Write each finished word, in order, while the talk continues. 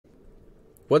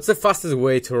What's the fastest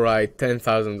way to write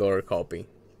 $10,000 copy?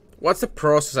 What's the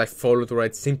process I follow to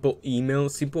write simple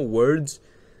emails, simple words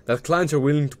that clients are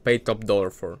willing to pay top dollar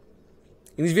for?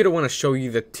 In this video, I want to show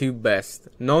you the two best,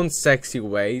 non-sexy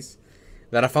ways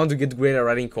that I found to get great at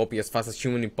writing copy as fast as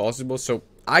humanly possible, so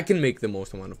I can make the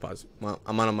most amount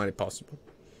of money possible.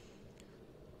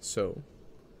 So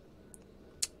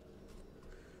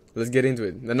let's get into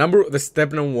it. The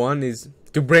step number one is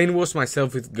to brainwash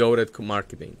myself with go-to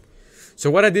marketing. So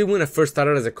what I did when I first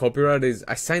started as a copywriter is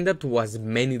I signed up to as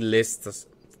many lists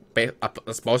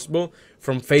as possible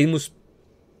from famous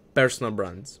personal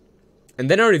brands.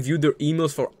 And then I reviewed their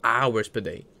emails for hours per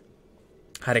day.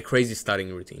 I had a crazy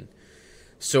starting routine.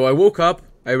 So I woke up,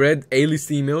 I read A-list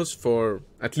emails for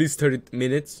at least 30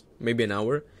 minutes, maybe an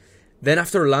hour. Then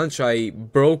after lunch, I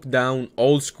broke down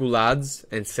old school ads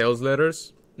and sales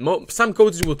letters. Some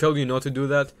coaches will tell you not to do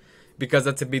that because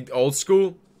that's a bit old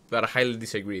school, but I highly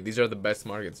disagree. These are the best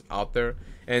markets out there.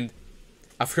 And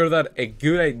I've heard that a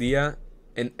good idea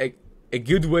and a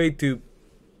good way to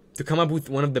come up with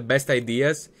one of the best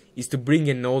ideas is to bring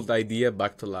an old idea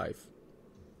back to life.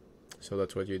 So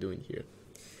that's what you're doing here.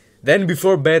 Then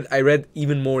before bed, I read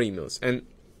even more emails. And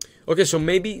okay, so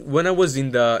maybe when I was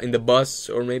in the bus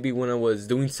or maybe when I was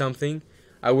doing something,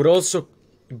 I would also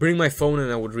bring my phone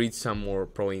and I would read some more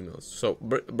pro emails. So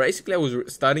basically I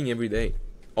was studying every day,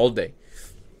 all day.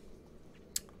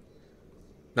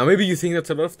 Now maybe you think that's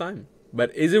a lot of time,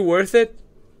 but is it worth it?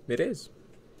 It is.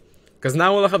 Because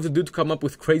now all I have to do to come up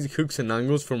with crazy hooks and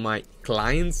angles for my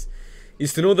clients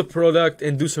is to know the product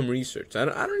and do some research. I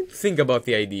don't need to think about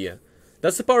the idea.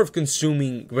 That's the power of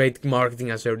consuming great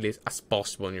marketing as early as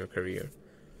possible in your career.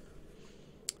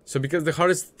 So because the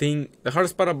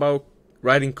hardest part about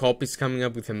writing copy is coming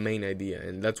up with a main idea,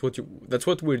 and that's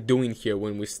what we're doing here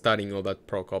when we're studying all that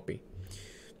pro copy.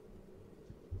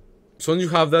 So once you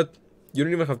have that, you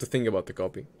don't even have to think about the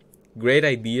copy. Great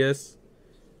ideas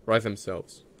write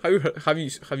themselves. Have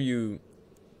you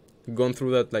gone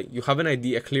through that? Like you have an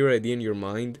idea, a clear idea in your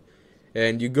mind,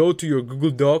 and you go to your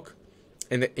Google Doc,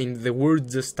 and the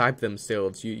words just type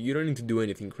themselves. You don't need to do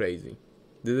anything crazy.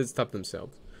 They just type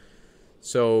themselves.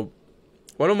 So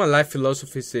one of my life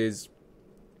philosophies is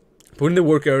put in the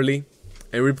work early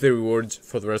and reap the rewards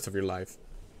for the rest of your life.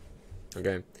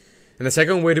 Okay. And the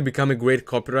second way to become a great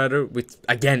copywriter, which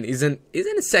again isn't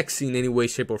sexy in any way,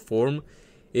 shape, or form,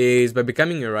 is by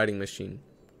becoming a writing machine.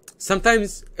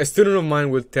 Sometimes a student of mine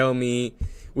will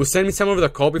send me some of the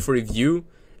copy for review,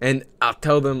 and I'll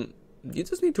tell them, you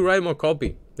just need to write more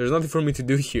copy. There's nothing for me to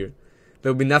do here.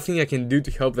 There'll be nothing I can do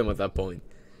to help them at that point.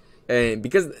 And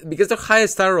because the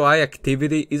highest ROI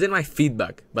activity isn't my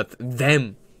feedback, but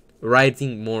them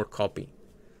writing more copy.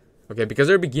 Okay, because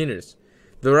they're beginners.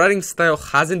 The writing style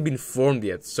hasn't been formed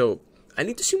yet, so I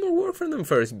need to see more work from them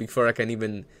first before I can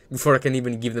even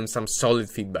give them some solid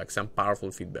feedback, some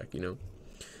powerful feedback. You know,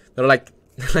 they're like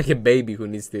a baby who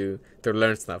needs to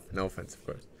learn stuff. No offense, of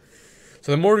course.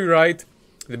 So the more you write,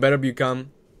 the better you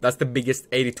become. That's the biggest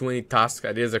 80-20 task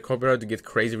I did as a copywriter to get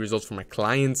crazy results for my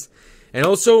clients, and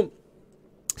also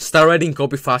start writing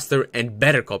copy faster and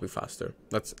better copy faster.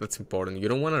 That's important. You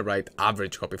don't want to write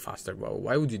average copy faster. Well,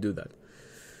 why would you do that?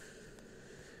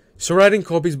 So writing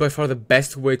copy is by far the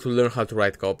best way to learn how to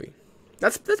write copy.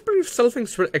 That's pretty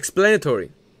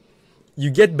self-explanatory. You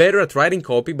get better at writing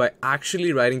copy by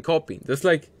actually writing copy. Just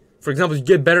like, for example, you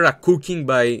get better at cooking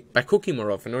by cooking more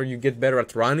often, or you get better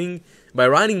at running by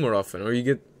running more often, or you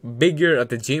get bigger at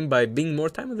the gym by being more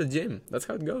time at the gym. That's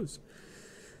how it goes.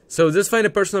 So just find a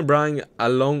personal brand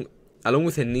along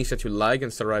with a niche that you like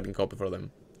and start writing copy for them.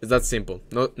 It's that simple.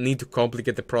 No need to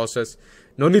complicate the process.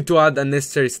 No need to add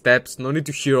unnecessary steps. No need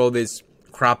to hear all this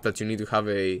crap that you need to have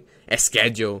a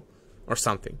schedule or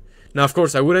something. Now, of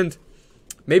course,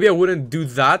 maybe I wouldn't do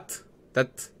that.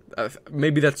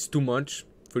 Maybe that's too much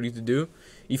for you to do.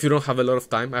 If you don't have a lot of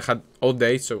time, I had all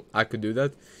day, so I could do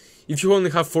that. If you only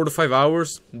have 4 to 5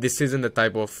 hours, this isn't the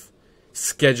type of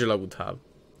schedule I would have.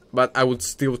 But I would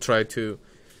still try to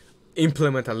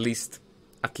implement at least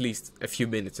a few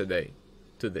minutes a day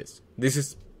to this. This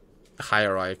is a high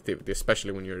ROI activity,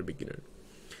 especially when you're a beginner.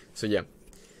 So yeah,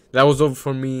 that was all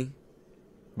for me,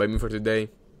 by me for today.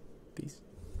 Peace.